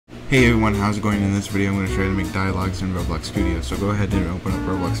Hey everyone, how's it going? In this video I'm going to try to make dialogues in Roblox Studio. So go ahead and open up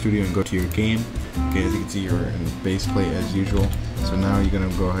Roblox Studio and go to your game. Okay, as you can see you're in base play as usual. So now you're going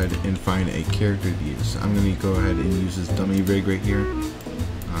to go ahead and find a character to use. I'm going to go ahead and use this dummy rig right here.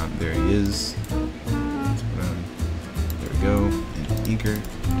 There he is. Let's put on, there we go, and anchor.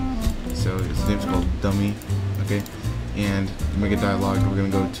 So his name's called Dummy. Okay, and to make a dialogue we're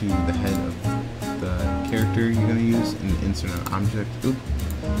going to go to the head of the character you're going to use and insert an object. Oop.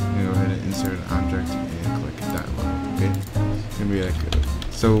 I'm going to go ahead and insert an object and click dialogue, okay? It's going to be like,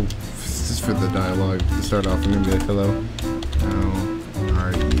 so this is for the dialogue. To start off, I'm going to be like, hello, how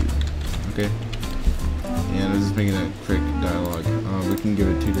are you, okay? And I'm just making a quick dialogue. We can give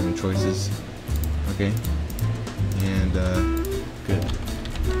it two different choices, okay? And, good.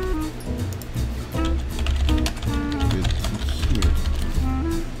 Good to hear.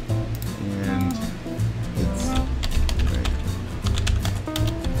 And it's right.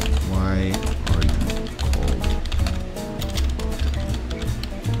 Why are you cold?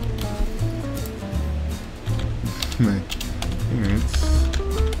 My parents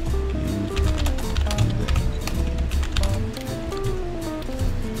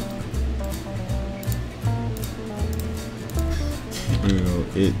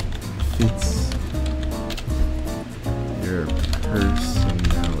it fits your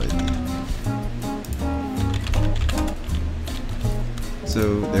personality.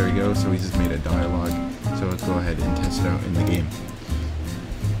 So there we go. So we just made a dialogue. So let's go ahead and test it out in the game.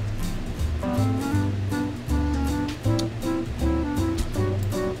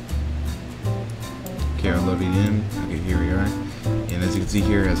 Okay, I'm loading in. Okay, here we are. And as you can see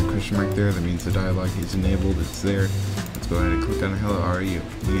here, it has a question mark there. That means the dialogue is enabled. It's there. Let's go ahead and click on hello, how are you?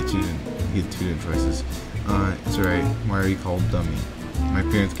 You get two different choices. It's alright. Why are you called Dummy? My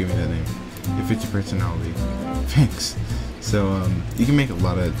parents gave me that name. It fits your personality. Thanks. So you can make a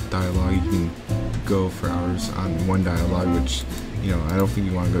lot of dialogue. You can go for hours on one dialogue, which, you know, I don't think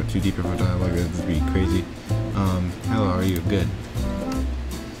you want to go too deep into a dialogue. That would be crazy. Hello, how are you? Good.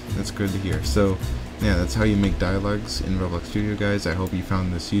 That's good to hear. So yeah, that's how you make dialogues in Roblox Studio, guys. I hope you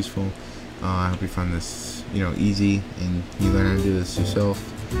found this useful. I hope you found this, you know, easy, and you learn how to do this yourself.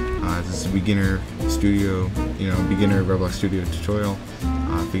 This is a beginner studio, beginner Roblox Studio tutorial.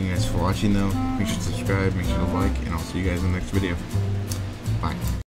 Thank you guys for watching, though. Make sure to subscribe, make sure to like, and I'll see you guys in the next video. Bye.